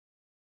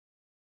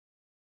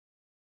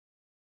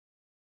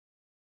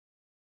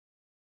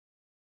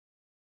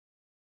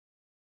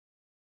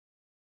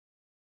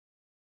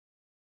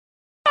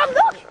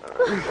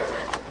Wait,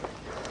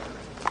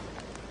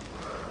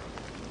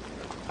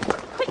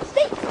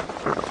 stay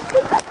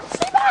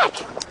back!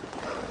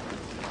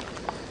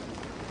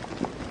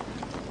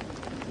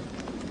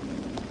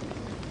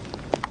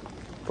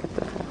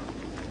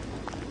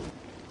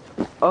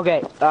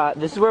 Okay,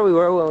 this is where we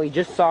were when we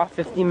just saw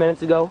 15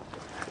 minutes ago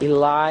a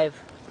live,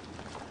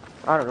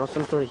 I don't know,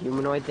 some sort of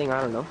humanoid thing,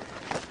 I don't know.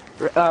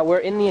 We're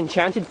in the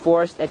Enchanted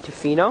Forest at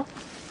Tofino,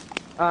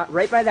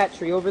 right by that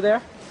tree over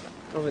there.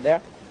 Over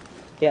there.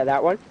 Yeah,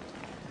 that one.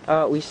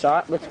 We saw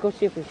it. Let's go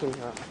see if we can,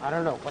 I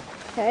don't know.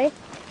 Okay.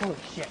 Holy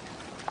shit.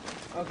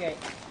 Okay,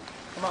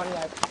 come on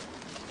guys.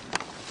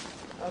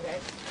 Okay,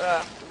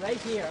 right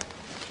here.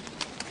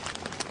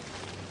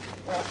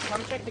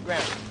 Come check the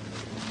ground.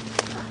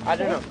 I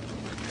don't know.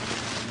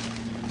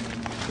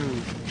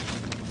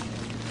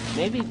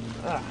 Maybe,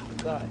 oh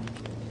god.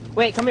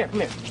 Wait, come here,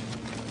 come here.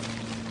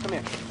 Come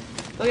here.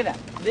 Look at that.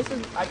 This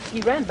is, he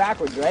ran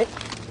backwards, right?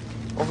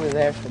 Over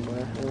there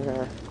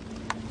somewhere.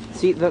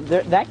 See,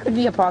 that could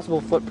be a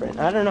possible footprint.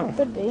 I don't know.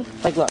 Could be.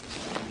 Like, look.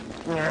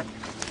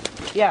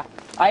 Yeah,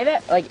 I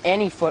bet, like,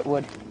 any foot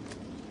would,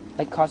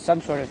 like, cause some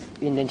sort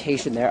of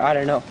indentation there. I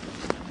don't know.